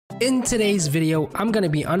In today's video, I'm gonna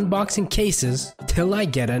be unboxing cases till I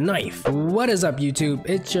get a knife. What is up YouTube?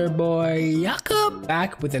 It's your boy Jakob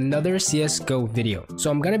back with another CSGO video.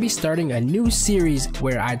 So I'm gonna be starting a new series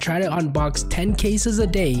where I try to unbox 10 cases a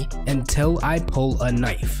day until I pull a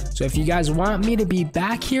knife. So if you guys want me to be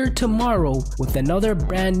back here tomorrow with another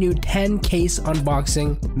brand new 10 case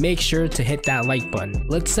unboxing, make sure to hit that like button.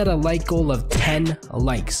 Let's set a like goal of 10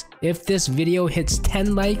 likes. If this video hits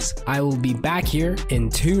 10 likes, I will be back here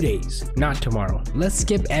in 2 days, not tomorrow. Let's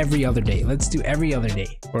skip every other day. Let's do every other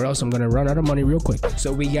day, or else I'm gonna run out of money real quick.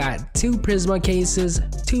 So we got 2 Prisma cases,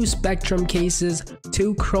 2 Spectrum cases,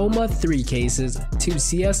 2 Chroma 3 cases, 2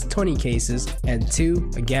 CS20 cases, and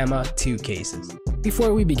 2 Gamma 2 cases.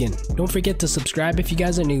 Before we begin, don't forget to subscribe if you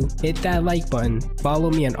guys are new, hit that like button,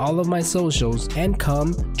 follow me on all of my socials, and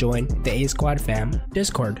come join the A Squad fam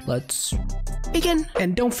Discord. Let's begin.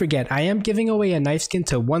 And don't forget, I am giving away a knife skin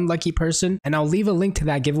to one lucky person, and I'll leave a link to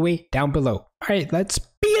that giveaway down below. Alright, let's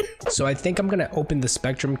begin. So I think I'm gonna open the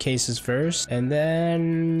Spectrum cases first, and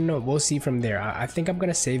then we'll see from there. I think I'm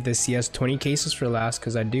gonna save the CS20 cases for last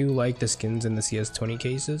because I do like the skins in the CS20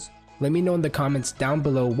 cases. Let me know in the comments down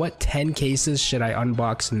below what 10 cases should I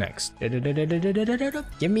unbox next.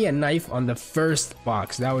 Give me a knife on the first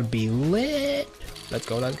box. That would be lit. Let's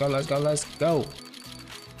go, let's go, let's go, let's go.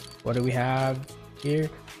 What do we have here?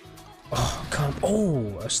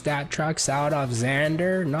 Oh, a stat track out of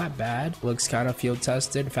Xander. Not bad. Looks kind of field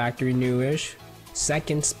tested, factory newish.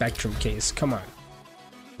 Second Spectrum case. Come on.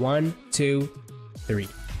 1, 2, 3.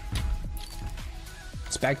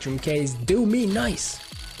 Spectrum case. Do me nice.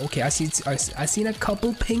 Okay, I seen a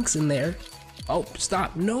couple pinks in there. Oh,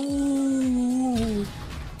 stop. No.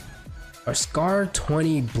 A Scar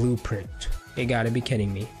 20 blueprint. You gotta be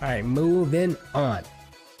kidding me. Alright, moving on.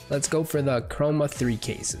 Let's go for the Chroma 3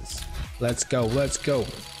 cases. Let's go, let's go.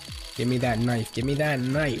 Give me that knife, give me that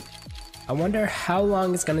knife. I wonder how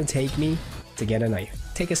long it's gonna take me to get a knife.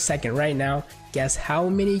 Take a second right now. Guess how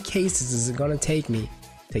many cases is it gonna take me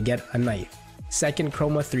to get a knife? Second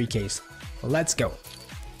Chroma 3 case. Let's go.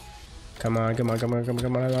 Come on, come on, come on, come on,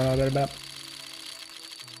 come on.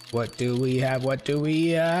 What do we have? What do we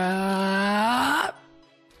have?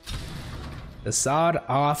 The sawed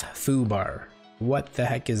off foobar. What the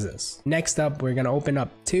heck is this? Next up, we're gonna open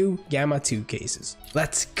up 2 Gamma 2 cases.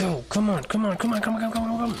 Let's go. Come on, come on, come on, come on, come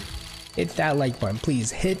on, come on. Hit that like button.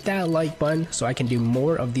 Please hit that like button so I can do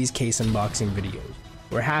more of these case unboxing videos.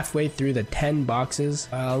 We're halfway through the 10 boxes.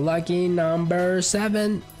 Lucky number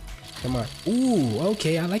 7. Come on. Ooh,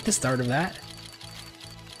 okay, I like the start of that.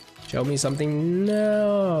 Show me something.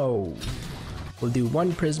 No. We'll do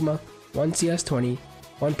 1 Prisma, 1 CS20,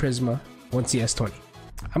 1 Prisma, 1 CS20.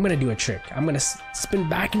 I'm gonna do a trick. I'm gonna spin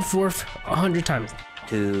back and forth 100 times.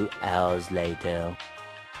 2 hours later.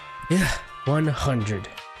 Yeah, 100.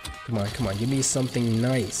 Come on, come on, give me something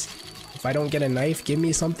nice. If I don't get a knife, give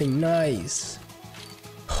me something nice.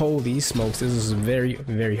 Holy smokes, this is very,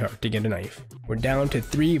 very hard to get a knife. We're down to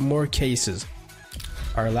 3 more cases.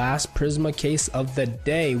 Our last Prisma case of the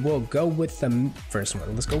day. We'll go with the first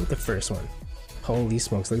one. Let's go with the first one. Holy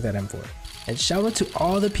smokes, look at that M4. And shout out to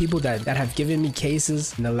all the people that have given me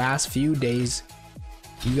cases in the last few days.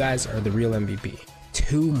 You guys are the real MVP.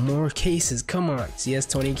 2 more cases, come on.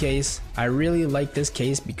 CS20 case. I really like this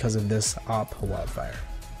case because of this op wildfire.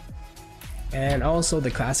 And also the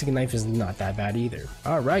classic knife is not that bad either.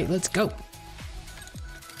 Alright, let's go.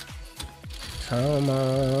 Come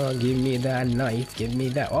on, give me that knife, give me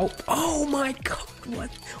that. Oh my god,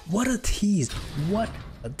 what a tease. What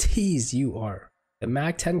a tease you are. The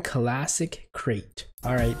Mag 10 Classic Crate.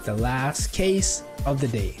 Alright, the last case of the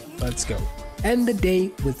day. Let's go. End the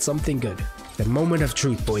day with something good. The moment of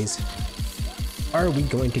truth, boys. Are we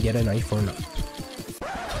going to get a knife or not?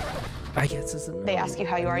 I guess it's they ask you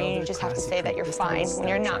how you are, and you just have to say that you're fine when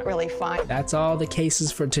you're not really fine. That's all the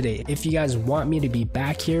cases for today. If you guys want me to be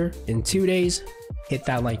back here in 2 days, hit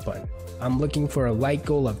that like button. I'm looking for a like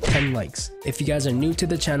goal of 10 likes. If you guys are new to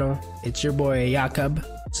the channel, it's your boy Jakob.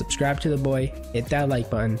 Subscribe to the boy, hit that like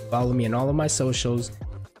button, follow me on all of my socials,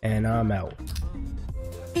 and I'm out.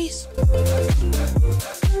 Peace.